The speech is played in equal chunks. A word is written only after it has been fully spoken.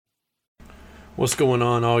What's going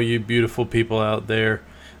on, all you beautiful people out there?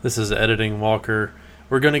 This is Editing Walker.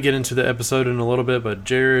 We're going to get into the episode in a little bit, but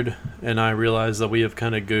Jared and I realized that we have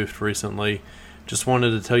kind of goofed recently. Just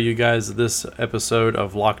wanted to tell you guys that this episode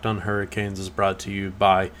of Locked On Hurricanes is brought to you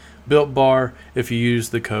by Built Bar. If you use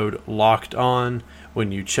the code LOCKEDON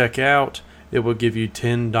when you check out, it will give you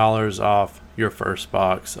 $10 off your first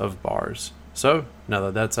box of bars. So, now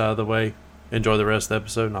that that's out of the way, enjoy the rest of the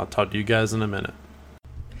episode, and I'll talk to you guys in a minute.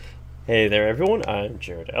 Hey there, everyone. I'm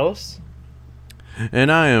Jared Ellis.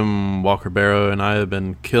 And I am Walker Barrow, and I have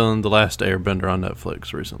been killing The Last Airbender on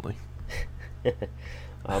Netflix recently.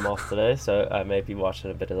 I'm off today, so I may be watching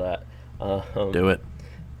a bit of that. Do it.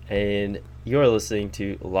 And you're listening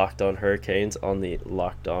to Locked On Hurricanes on the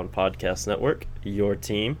Locked On Podcast Network, your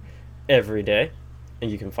team, every day. And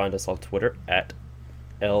you can find us on Twitter at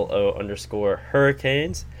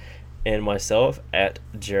LO_Hurricanes and myself at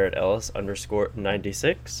Jared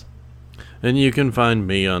Ellis_96. And you can find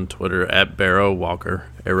me on Twitter at Barrow Walker,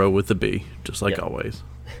 arrow with a B, just like always.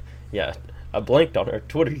 Yeah, I blanked on our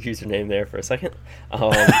Twitter username there for a second.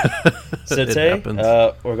 So today,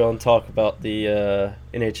 we're going to talk about the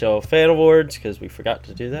NHL Fan Awards, because we forgot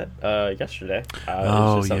to do that yesterday. It's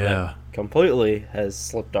just something that completely has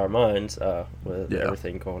slipped our minds with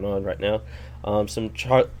everything going on right now. Some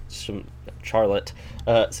Charlotte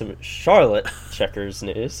Checkers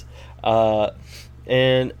news,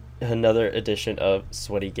 and another edition of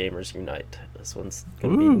Sweaty Gamers Unite. This one's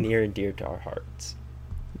going to be near and dear to our hearts.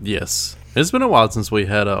 Yes. It's been a while since we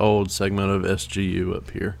had an old segment of SGU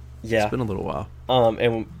up here. Yeah. It's been a little while.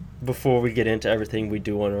 And before we get into everything, we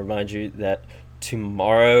do want to remind you that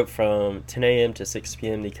tomorrow from 10 a.m. to 6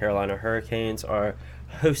 p.m., the Carolina Hurricanes are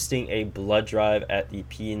hosting a blood drive at the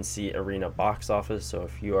PNC Arena box office. So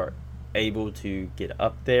if you are able to get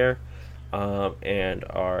up there and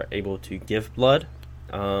are able to give blood,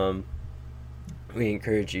 we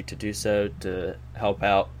encourage you to do so to help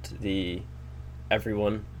out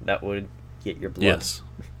everyone that would get your blood. Yes.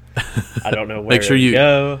 I don't know where it would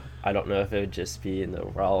go. I don't know if it would just be in the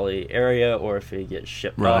Raleigh area or if it gets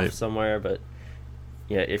shipped off somewhere. But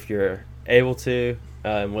yeah, if you're able to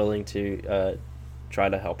and willing to, try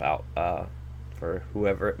to help out for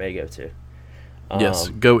whoever it may go to. Yes,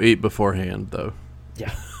 go eat beforehand, though.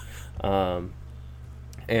 Yeah.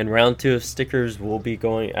 And round 2 of stickers will be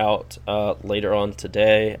going out later on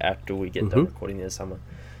today after we get done recording this. I'm going to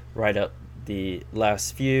write up the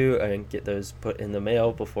last few and get those put in the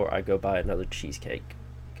mail before I go buy another cheesecake,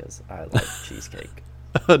 because I like cheesecake.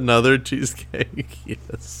 Another cheesecake,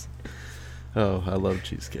 yes. Oh, I love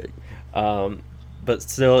cheesecake. But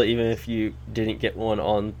still, even if you didn't get one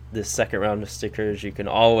on this second round of stickers, you can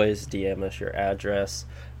always DM us your address,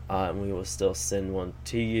 and we will still send one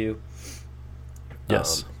to you.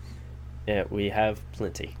 Yes. Yeah, we have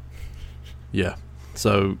plenty. Yeah.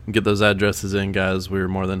 So get those addresses in, guys. We're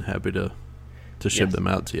more than happy to ship them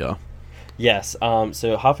out to y'all. Yes.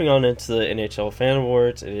 So hopping on into the NHL Fan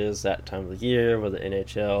Awards, it is that time of the year where the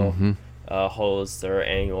NHL holds their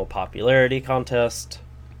annual popularity contest.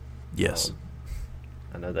 Yes.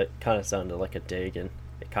 I know that kind of sounded like a dig, and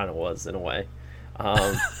it kind of was in a way,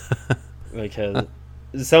 because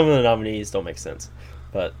some of the nominees don't make sense.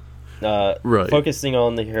 But focusing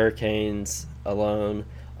on the Hurricanes alone,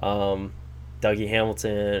 Dougie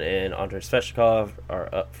Hamilton and Andrei Svechnikov are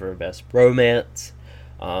up for Best Romance.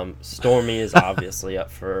 Stormy is obviously up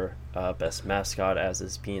for Best Mascot, as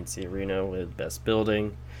is PNC Arena with Best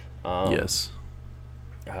Building. Yes.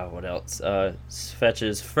 What else?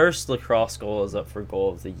 Svetch's first lacrosse goal is up for Goal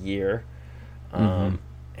of the Year.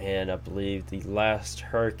 And I believe the last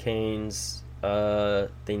Hurricanes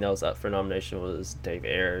thing that was up for nomination was Dave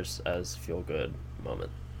Ayers as Feel Good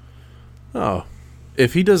Moment. Oh,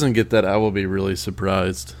 if he doesn't get that, I will be really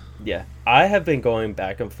surprised. Yeah, I have been going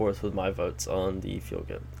back and forth with my votes on the Feel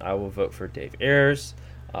Good. I will vote for Dave Ayers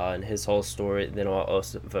and his whole story. Then I'll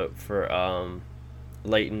also vote for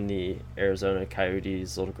Leighton, the Arizona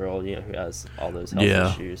Coyotes little girl, who has all those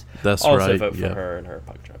health issues. That's I'll right. Also vote for her and her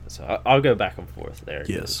puck driver. So I'll go back and forth there.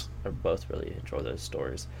 Yes. I both really enjoy those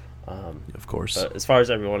stories. Of course. But as far as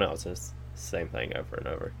everyone else, it's the same thing over and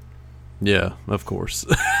over. Yeah, of course.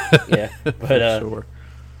 Yeah, but sure.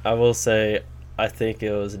 I will say I think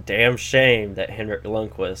it was a damn shame that Henrik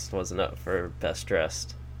Lundqvist wasn't up for Best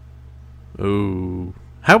Dressed. Ooh.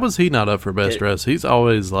 How was he not up for Best Dressed? He's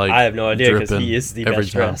always like I have no idea, because he is the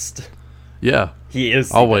best dressed. Yeah. He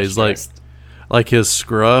is always the best dressed. Like his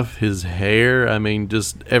scruff, his hair, I mean,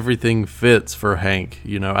 just everything fits for Hank.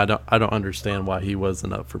 I don't understand why he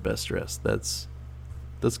wasn't up for Best Dressed. That's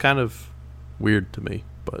kind of weird to me,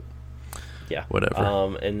 but Yeah.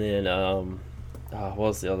 Whatever. And then what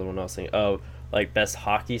was the other one I was thinking? Oh, like best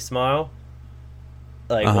hockey smile.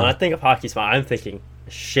 Like when I think of hockey smile, I'm thinking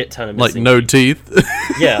a shit ton of missing no teeth.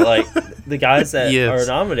 Yeah, like the guys that are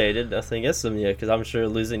nominated, nothing against them yet, because I'm sure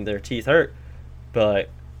losing their teeth hurt. But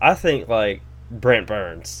I think like Brent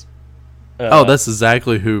Burns. That's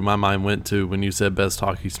exactly who my mind went to when you said best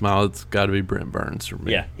hockey smile. It's got to be Brent Burns for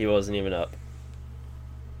me. Yeah, he wasn't even up.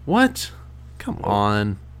 What? Come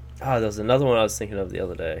on. Oh, there was another one I was thinking of the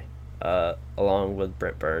other day, along with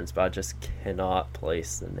Brent Burns, but I just cannot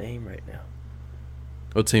place the name right now.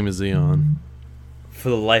 What team is he on? For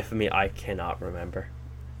the life of me, I cannot remember.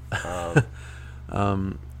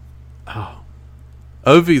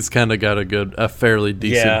 Ovi's kind of got a fairly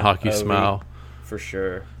decent hockey Ovi, smile. For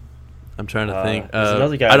sure. I'm trying to think. There's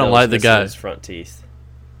another guy I don't like the guy. His front teeth.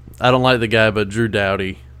 I don't like the guy, but Drew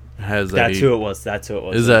Doughty has That's who it was. Is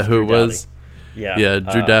that who it was? Yeah. Yeah,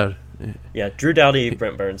 Drew Doughty. Yeah, Drew Doughty,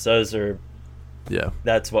 Brent Burns. Those are. Yeah.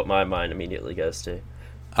 That's what my mind immediately goes to.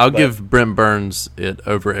 I'll give Brent Burns it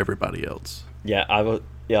over everybody else. Yeah, I will.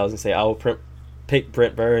 Yeah, I was gonna say I will pick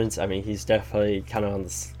Brent Burns. I mean, he's definitely kind of on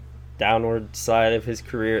the downward side of his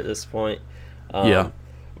career at this point.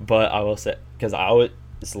 But I will say, because I always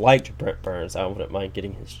liked Brent Burns, I wouldn't mind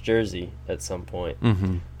getting his jersey at some point.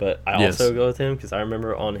 Mm-hmm. But I also go with him because I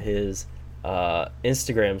remember on his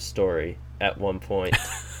Instagram story at one point,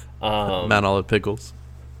 Mount Olive Pickles.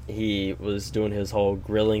 He was doing his whole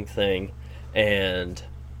grilling thing, and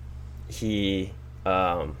he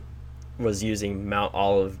was using Mount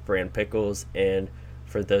Olive brand pickles. And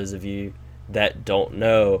for those of you that don't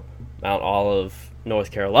know, Mount Olive,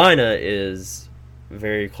 North Carolina is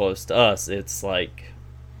very close to us. It's like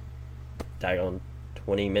daggone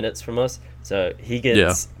 20 minutes from us. So he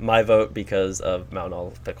gets my vote because of Mount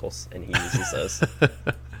Olive pickles, and he uses those.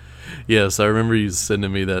 Yes, I remember you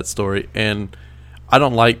sending me that story, and I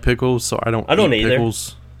don't like pickles, so I don't eat either.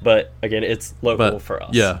 Pickles. But again, it's local for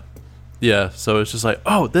us. Yeah. So it's just like,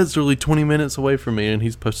 oh, that's really 20 minutes away from me, and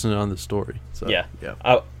he's posting it on the story. So, yeah.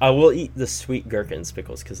 I will eat the sweet gherkins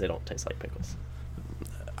pickles because they don't taste like pickles.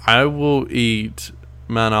 I will eat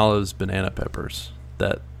Mount Olive's banana peppers.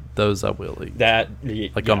 Those I will eat.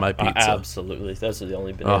 On my pizza. Absolutely. Those are the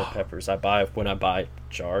only banana peppers I buy when I buy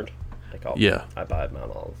jarred. I buy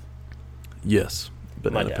Mount Olive. Yes.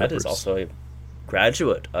 My dad is also a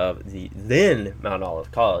graduate of the then Mount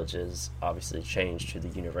Olive College, is obviously changed to the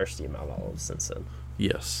University of Mount Olive since then.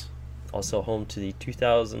 Yes. Also home to the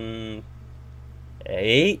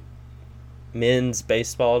 2008 men's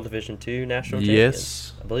baseball Division II national champions.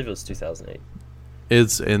 Yes. I believe it was 2008.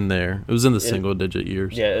 It's in there. It was in the single-digit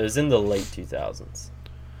years. Yeah, it was in the late 2000s.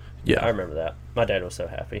 Yeah. I remember that. My dad was so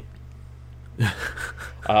happy.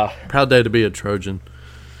 Proud day to be a Trojan.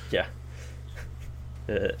 Yeah.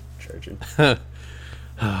 Trojan.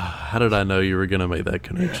 How did I know you were going to make that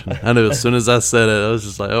connection? I knew as soon as I said it, I was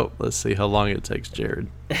just like, oh, let's see how long it takes Jared.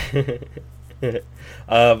 I think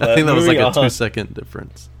that was like a 2-second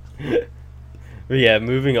difference. But yeah,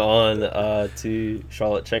 moving on to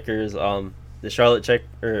Charlotte Checkers. The Charlotte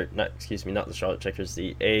not the Charlotte Checkers,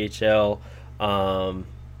 the AHL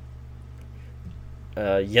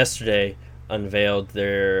yesterday unveiled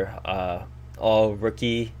their all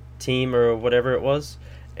rookie team or whatever it was,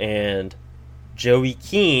 and Joey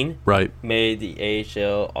Keane made the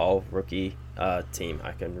AHL all rookie team.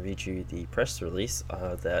 I can read you the press release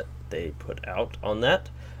that they put out on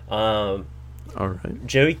that. All right.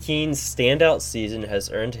 Joey Keane's standout season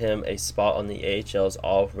has earned him a spot on the AHL's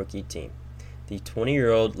all-rookie team. The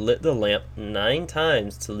 20-year-old lit the lamp 9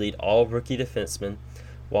 times to lead all-rookie defensemen,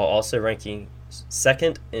 while also ranking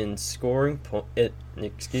second in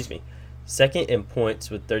points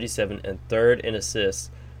with 37 and third in assists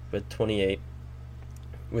with 28,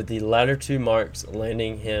 with the latter two marks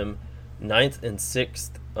landing him 9th and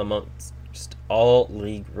 6th amongst all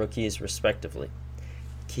league rookies respectively.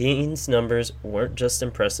 Keane's numbers weren't just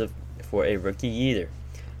impressive for a rookie either,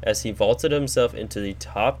 as he vaulted himself into the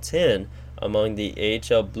top 10 among the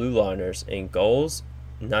AHL Blue Liners in goals,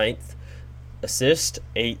 9th, assists,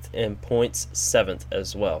 8th, and points, 7th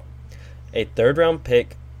as well. A third-round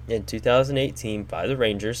pick in 2018 by the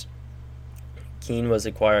Rangers, Keane was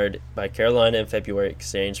acquired by Carolina in February in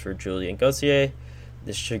exchange for Julien Gauthier.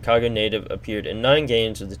 The Chicago native appeared in 9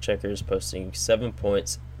 games with the Checkers, posting 7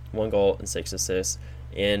 points, 1 goal, and 6 assists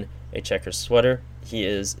in a Checkers sweater. He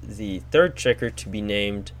is the third Checker to be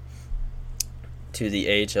named to the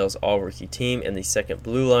AHL's all-rookie team and the second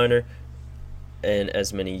blue liner in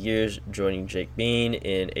as many years, joining Jake Bean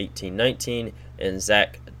in 18-19 and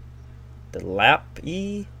Zach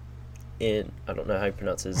Delappy in, I don't know how you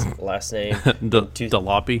pronounce his last name.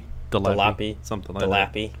 Delappy, something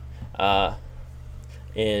like that.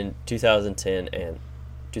 in 2010 and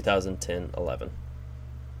 2010-11.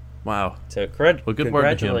 Wow. So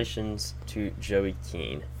congratulations to Joey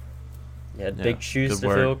Keane. He had big shoes to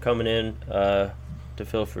fill coming in to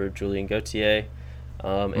fill for Julien Gauthier,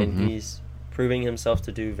 and he's proving himself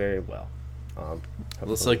to do very well.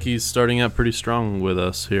 Looks like he's starting out pretty strong with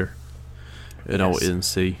us here at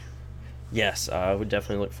ONC. Yes, I would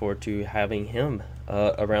definitely look forward to having him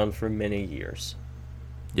around for many years.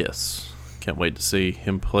 Yes. Can't wait to see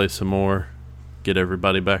him play some more, get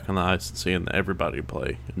everybody back on the ice, and seeing everybody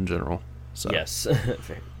play in general. So. Yes.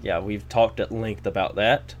 Yeah, we've talked at length about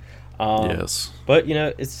that. Yes. But,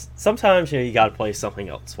 it's sometimes you got to play something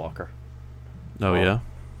else, Walker. Oh, yeah?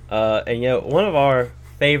 And, one of our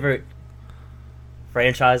favorite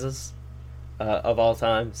franchises of all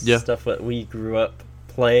time, stuff that we grew up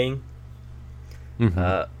playing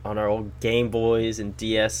on our old Game Boys and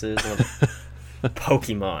DSs,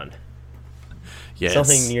 Pokemon. Yes.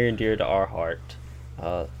 Something near and dear to our heart.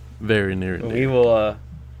 Very near and dear. We will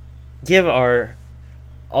give our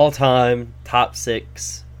all-time top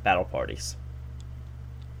 6 battle parties.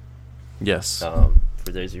 Yes.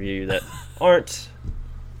 For those of you that aren't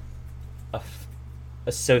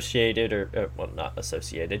associated or not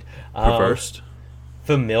associated, reversed,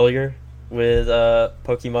 familiar with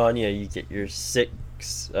Pokemon, you get your 6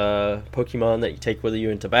 Pokemon that you take with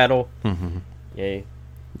you into battle.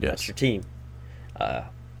 That's your team.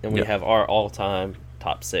 And we have our all-time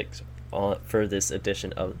top 6 for this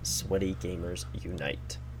edition of Sweaty Gamers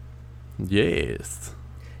Unite. Yes.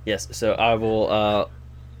 Yes, so I will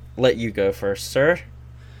let you go first, sir.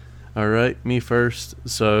 All right, me first.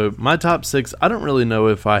 So my top 6, I don't really know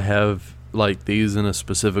if I have like these in a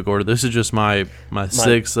specific order. This is just my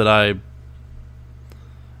 6 that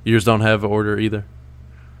yours don't have order either?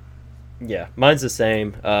 Yeah, mine's the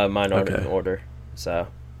same. Mine aren't in order. So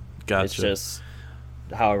gotcha. It's just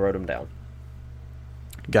how I wrote them down.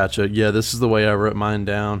 Gotcha. Yeah, this is the way I wrote mine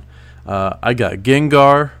down. I got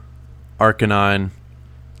Gengar, Arcanine,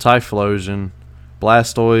 Typhlosion,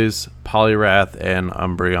 Blastoise, Poliwrath, and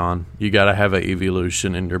Umbreon. You got to have an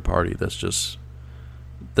evolution in your party. That's just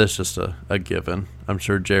a given. I'm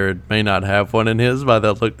sure Jared may not have one in his by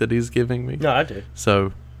the look that he's giving me. No, I do.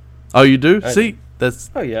 So, oh, you do? See,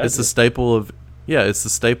 that's it's the staple of it's the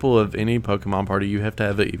staple of any Pokemon party. You have to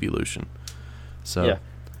have an evolution. So,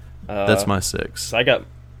 that's my 6. So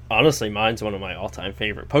honestly, mine's one of my all-time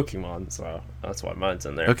favorite Pokemon, so that's why mine's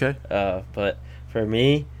in there. Okay. But for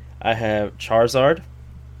me, I have Charizard.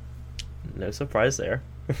 No surprise there.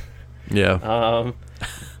 Yeah.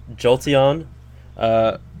 Jolteon,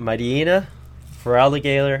 Mightyena,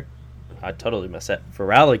 Feraligatr. I totally messed that.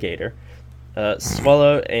 Feraligatr,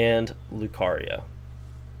 Swallow, and Lucario.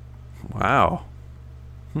 Wow.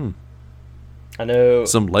 I know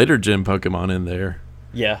some later gen Pokemon in there.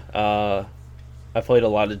 Yeah. I played a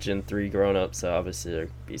lot of Gen 3 growing up, so obviously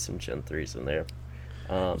there'd be some Gen 3s in there.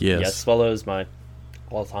 Yes. Yeah, Swallow's my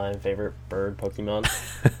all-time favorite bird Pokemon.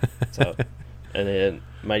 So, and then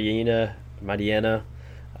Mightyena,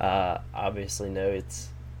 obviously know it's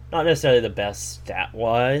not necessarily the best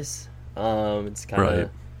stat-wise. It's kind of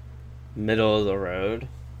middle of the road.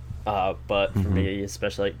 But for me,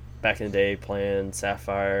 especially like back in the day playing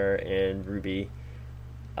Sapphire and Ruby,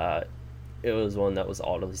 it was one that was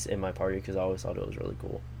always in my party because I always thought it was really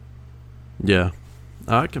cool. Yeah,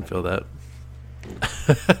 I can feel that.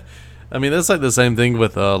 I mean, that's like the same thing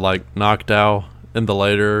with like Noctowl in the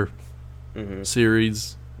later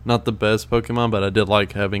series. Not the best Pokemon, but I did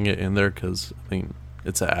like having it in there because, I mean,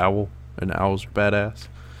 it's an owl, and owls are badass.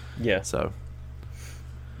 Yeah. So.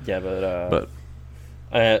 Yeah, but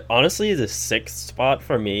honestly, the 6th spot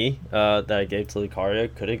for me that I gave to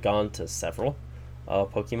Lucario could have gone to several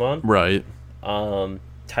Pokemon. Right.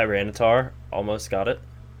 Tyranitar almost got it.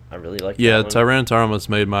 I really like that one. Tyranitar almost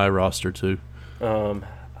made my roster too.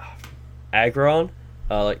 Aggron,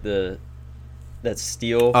 like that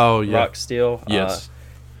steel, rock steel. Yes.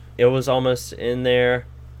 It was almost in there.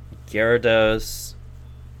 Gyarados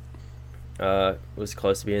was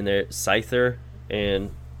close to being there. Scyther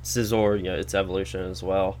and Scizor, its evolution as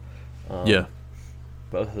well. Yeah.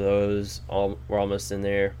 Both of those were almost in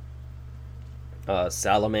there.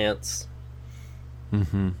 Salamence.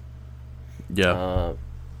 Yeah.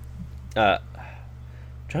 Trying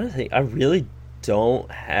to think. I really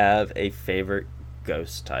don't have a favorite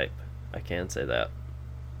ghost type. I can say that.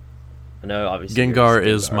 I know, obviously. Gengar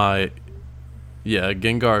is my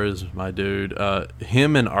dude.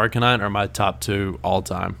 Him and Arcanine are my top 2 all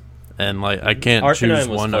time, and like I can't choose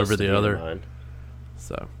one over the other. Mine.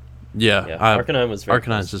 So, yeah, Arcanine was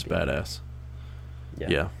Arcanine's just badass.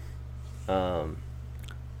 Yeah.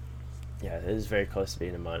 Yeah, it is very close to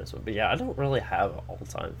being a -1. But yeah, I don't really have an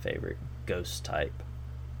all-time favorite ghost type.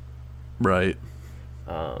 Right.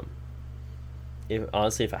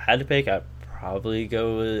 Honestly, if I had to pick, I'd probably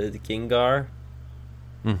go with Gengar.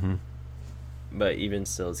 Mm-hmm. But even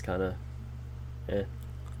still, it's kind of,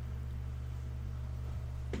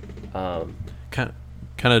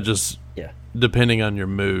 Kind of just depending on your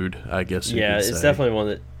mood, I guess. It's definitely one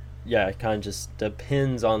that, it kind of just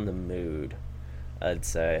depends on the mood, I'd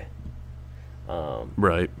say.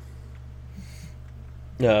 Right.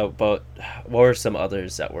 No, but what were some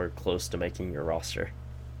others that were close to making your roster?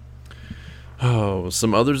 Oh,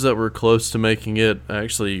 some others that were close to making it.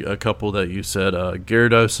 Actually, a couple that you said.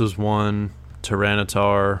 Gyarados was one.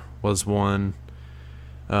 Tyranitar was one.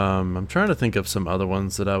 I'm trying to think of some other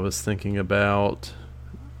ones that I was thinking about.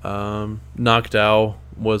 Noctowl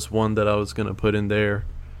was one that I was going to put in there.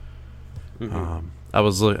 Mm-hmm.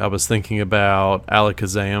 I was thinking about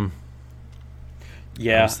Alakazam.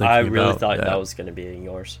 Yeah, I really thought that was going to be in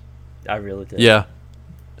yours. I really did. Yeah.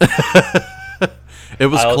 It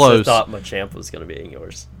was close. I also thought Machamp was going to be in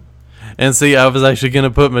yours. And see, I was actually going to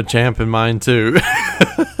put Machamp in mine too.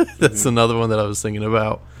 That's another one that I was thinking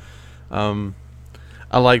about.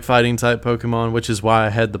 I like fighting type Pokemon, which is why I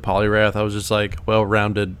had the Poliwrath. I was just like,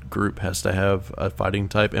 well-rounded group has to have a fighting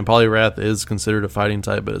type. And Poliwrath is considered a fighting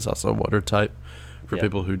type, but it's also a water type for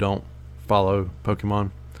people who don't follow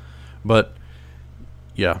Pokemon. But,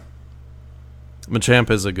 yeah. Machamp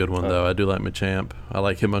is a good one, though. I do like Machamp. I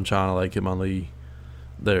like Hitmonchan. I like Hitmonlee.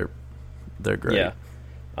 They're great. Yeah.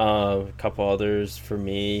 A couple others for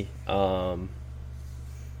me. I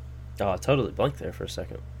totally blanked there for a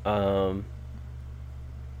second.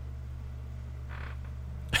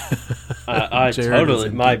 I totally,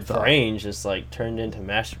 my brain just like turned into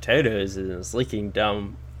mashed potatoes and it's leaking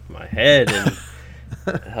down my head and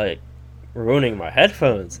like ruining my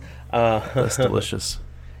headphones. That's delicious.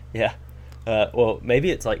 Yeah. Well,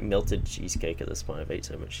 maybe it's like melted cheesecake at this point. I've ate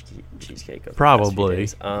so much cheesecake over probably.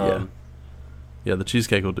 The past few days. Yeah, the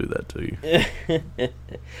cheesecake will do that to you.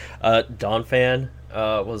 Donphan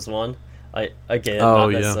was one. Not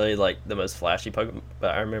necessarily like the most flashy Pokemon,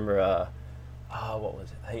 but I remember what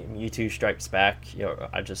was it? I think Mewtwo Strikes Back.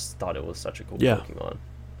 I just thought it was such a cool Pokemon.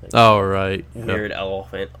 Like, right. Weird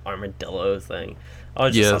elephant armadillo thing. I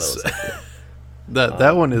just thought it was so cool.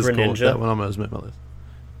 that one is Greninja. Cool. That one almost made my list.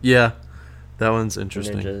 Yeah, that one's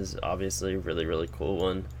interesting. Greninja is obviously a really, really cool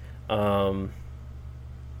one.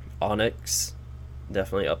 Onix,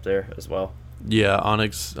 definitely up there as well. Yeah,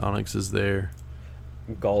 Onix is there.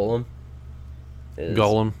 Golem.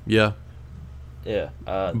 Yeah. Yeah.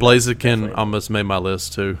 Blaziken almost made my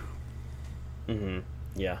list too. Mm-hmm.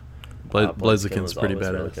 Yeah. Blaziken's pretty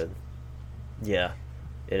badass. Really good. Yeah,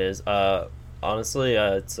 it is. Honestly,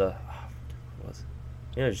 it's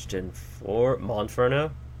it's Gen 4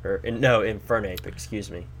 Monferno Infernape.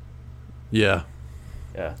 Excuse me. Yeah.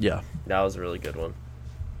 Yeah. Yeah. That was a really good one.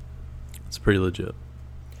 It's pretty legit.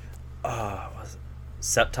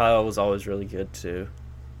 Sceptile was always really good too.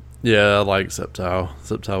 Yeah, I like Sceptile.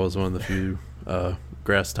 Sceptile was one of the few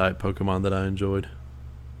grass type Pokemon that I enjoyed.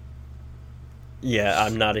 Yeah,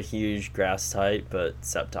 I'm not a huge grass type, but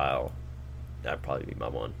Sceptile, that'd probably be my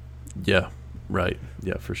one. Yeah, right.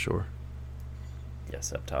 Yeah, for sure. Yeah,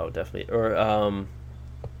 Sceptile definitely. Or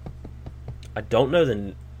I don't know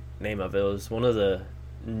the name of it. It was one of the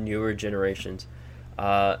newer generations.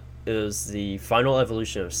 It was the final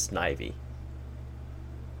evolution of Snivy.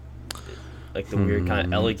 Like the weird kind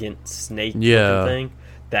of elegant snake looking thing.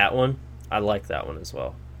 That one, I like that one as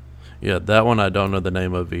well. Yeah, that one I don't know the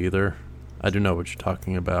name of either. I do know what you're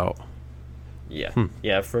talking about. Yeah.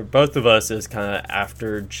 Yeah, for both of us, it's kind of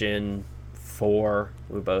after Gen 4,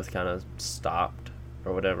 we both kind of stopped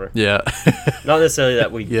or whatever. Yeah. Not necessarily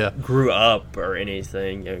that we grew up or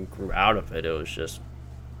anything and grew out of it. It was just,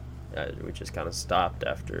 we just kind of stopped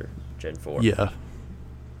after Gen 4. Yeah.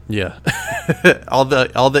 Yeah. all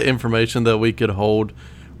the information that we could hold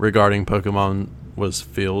regarding Pokemon was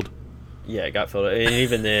filled. Yeah, it got filled. And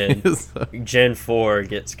even then, Gen 4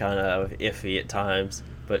 gets kind of iffy at times.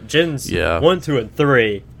 But Gens 1, 2, and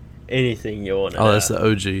 3, anything you want to know. Oh, that's the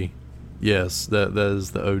OG. Yes, that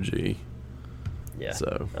is the OG. Yeah.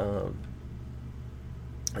 So,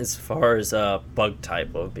 as far as bug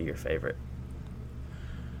type, what would be your favorite?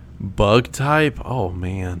 Bug type? Oh,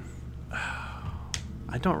 man.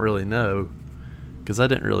 I don't really know, because I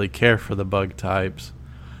didn't really care for the bug types.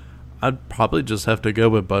 I'd probably just have to go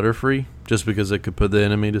with Butterfree, just because it could put the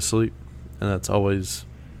enemy to sleep, and that's always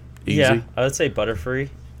easy. Yeah, I would say Butterfree,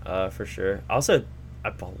 for sure. Also, I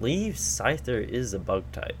believe Scyther is a bug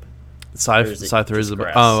type. Scyther is a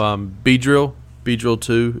bug. Beedrill. Beedrill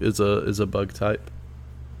 2 is a bug type.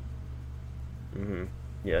 Mm-hmm.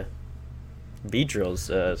 Yeah. Beedrill's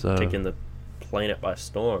taking the planet by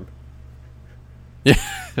storm. Yeah,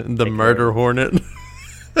 the murder hornet.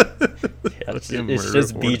 Yeah, it's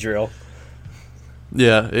just Beedrill.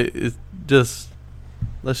 Yeah, it just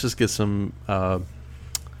let's just get some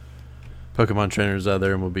Pokemon trainers out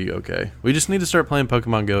there and we'll be okay. We just need to start playing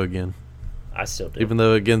Pokemon Go again. I still do. Even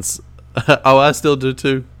though against I still do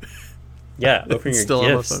too. Yeah, open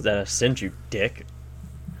your gifts that I sent you, dick.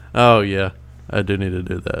 Oh yeah, I do need to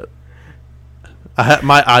do that.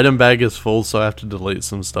 My item bag is full, so I have to delete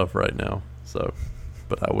some stuff right now. So,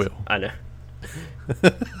 but I will. I know.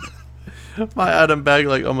 My item bag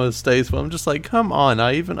almost stays full. I'm just like, come on!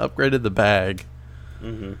 I even upgraded the bag.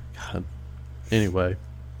 Mm-hmm. God. Anyway,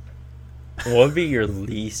 what would be your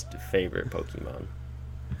least favorite Pokemon?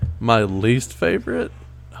 My least favorite?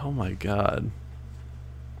 Oh my god!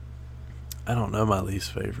 I don't know my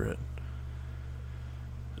least favorite.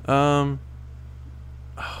 I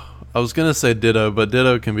was gonna say Ditto, but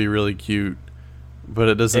Ditto can be really cute, but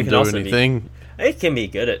it doesn't do anything. It can be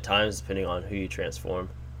good at times depending on who you transform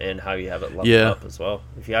and how you have it leveled up as well.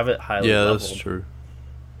 If you have it highly leveled, that's true.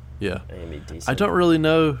 Yeah, it can be decent. I don't really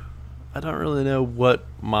know what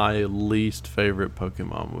my least favorite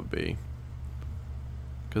Pokemon would be,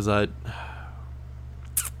 because I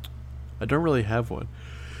don't really have one.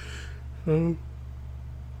 I'm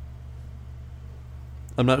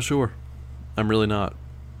not sure. I'm really not.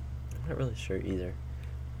 I'm not really sure either.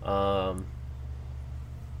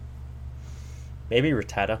 Maybe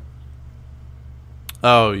Rattata.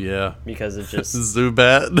 Oh yeah, because it just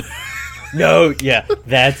Zubat. No, yeah,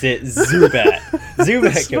 that's it. Zubat.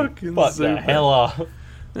 Zubat can fuck the hell off.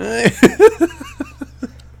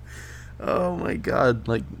 Oh my god!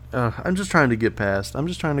 I'm just trying to get past. I'm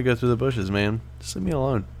just trying to go through the bushes, man. Just leave me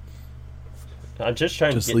alone. I'm just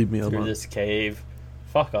trying to get through this cave.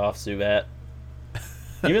 Fuck off, Zubat.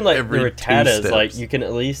 Even the Rattatas, you can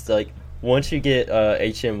at least once you get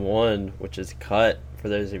HM1, which is cut. For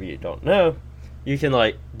those of you who don't know, you can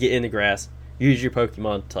get in the grass, use your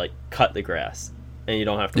Pokemon to cut the grass, and you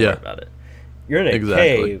don't have to worry about it. You're in a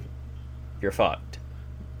cave, you're fucked.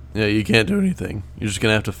 Yeah, you can't do anything. You're just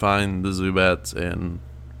gonna have to find the Zubats and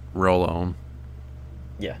roll on.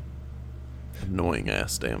 Yeah. Annoying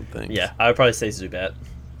ass damn things. Yeah, I would probably say Zubat.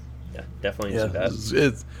 Yeah, definitely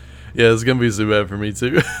Zubat. It's gonna be Zubat for me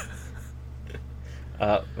too.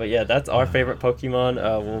 But yeah, that's our favorite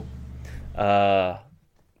Pokemon. We'll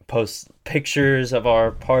post pictures of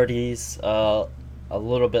our parties a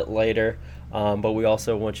little bit later, but we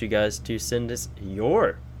also want you guys to send us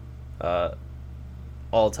your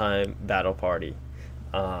all-time battle party.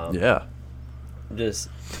 Just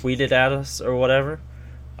tweet it at us or whatever,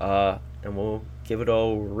 and we'll give it a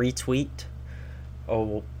retweet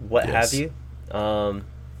or what have you.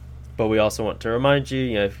 But we also want to remind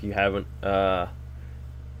you, if you haven't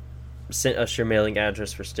sent us your mailing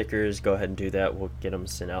address for stickers, go ahead and do that. We'll get them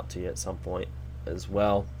sent out to you at some point as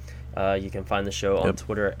well. You can find the show on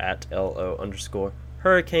Twitter at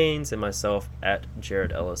LO_Hurricanes and myself at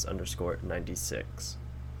Jared Ellis _96.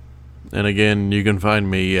 And again, you can find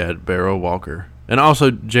me at Barrow Walker. And also,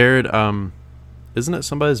 Jared, isn't it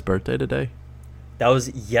somebody's birthday today? That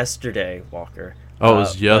was yesterday, Walker. Oh, it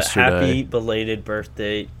was yesterday. Happy belated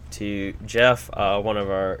birthday to Jeff, one of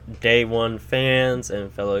our day one fans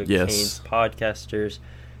and fellow Canes podcasters.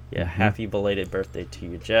 Yeah, happy belated birthday to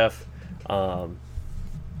you, Jeff. What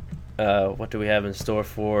do we have in store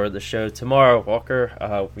for the show tomorrow,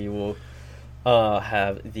 Walker? We will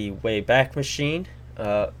have the Wayback Machine,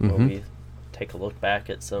 where we take a look back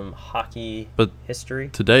at some hockey history.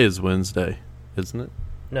 Today is Wednesday, isn't it?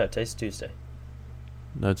 No, today's Tuesday.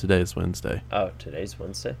 No, today is Wednesday. Oh, today's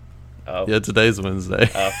Wednesday? Oh. Yeah, today's Wednesday.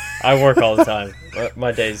 Oh, I work all the time.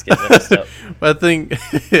 My days get messed up. I think,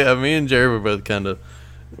 me and Jerry were both kind of,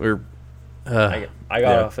 I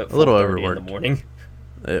got off at a little overworked in the morning.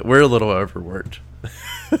 We're a little overworked,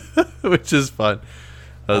 which is fun.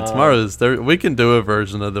 Tomorrow is we can do a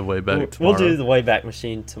version of the Wayback tomorrow. We'll do the Wayback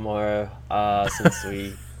Machine tomorrow, since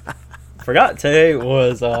we forgot today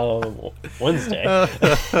was Wednesday.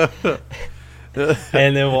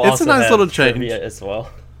 And then we'll also have little trivia as well.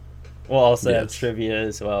 We'll also have trivia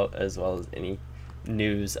as well as any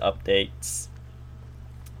news updates.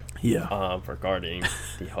 Yeah. Regarding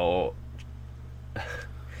the whole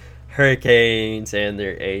Hurricanes and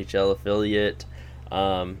their AHL affiliate.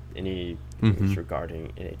 Any news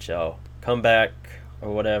regarding NHL comeback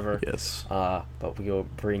or whatever. Yes. But we will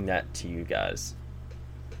bring that to you guys.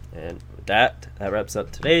 And with that wraps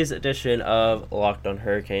up today's edition of Locked on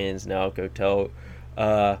Hurricanes. Now go tell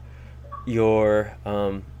your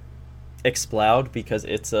Exploud, because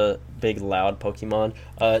it's a big loud Pokemon,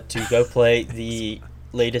 to go play the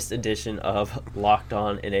latest edition of Locked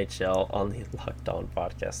On NHL on the Locked On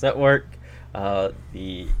Podcast Network,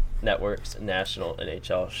 the network's national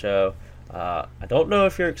NHL show. I don't know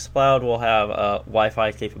if your Exploud will have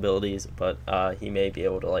Wi-Fi capabilities, but he may be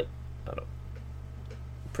able to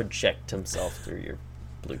project himself through your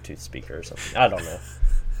Bluetooth speaker or something. I don't know.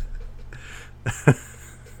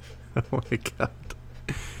 Oh my god.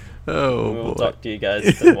 Oh, we'll talk to you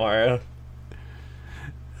guys tomorrow.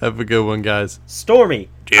 Have a good one, guys. Stormy,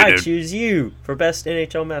 I choose you for best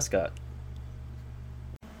NHL mascot.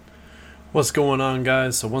 What's going on,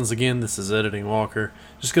 guys? So once again, this is Editing Walker.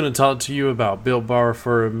 Just going to talk to you about Built Bar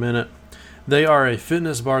for a minute. They are a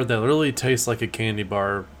fitness bar that really tastes like a candy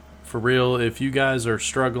bar. For real, if you guys are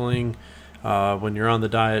struggling when you're on the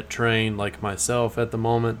diet train like myself at the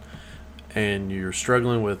moment, and you're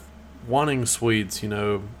struggling with wanting sweets,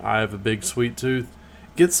 I have a big sweet tooth,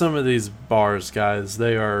 get some of these bars, guys.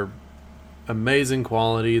 They are amazing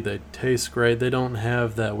quality. They taste great. They don't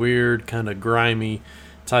have that weird kind of grimy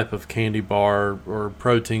type of candy bar or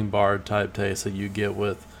protein bar type taste that you get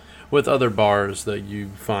with other bars that you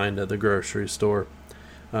find at the grocery store.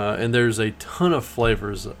 And there's a ton of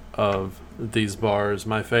flavors of these bars.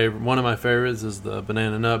 One of my favorites is the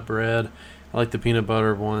banana nut bread. I like the peanut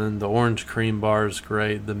butter one. The orange cream bar is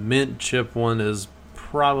great. The mint chip one is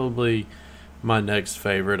probably my next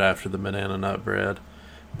favorite after the banana nut bread.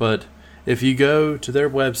 But if you go to their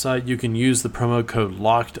website, you can use the promo code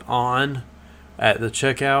LOCKEDON at the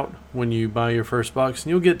checkout when you buy your first box, and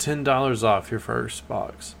you'll get $10 off your first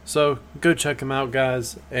box. So go check them out,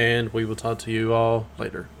 guys, and we will talk to you all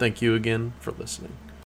later. Thank you again for listening.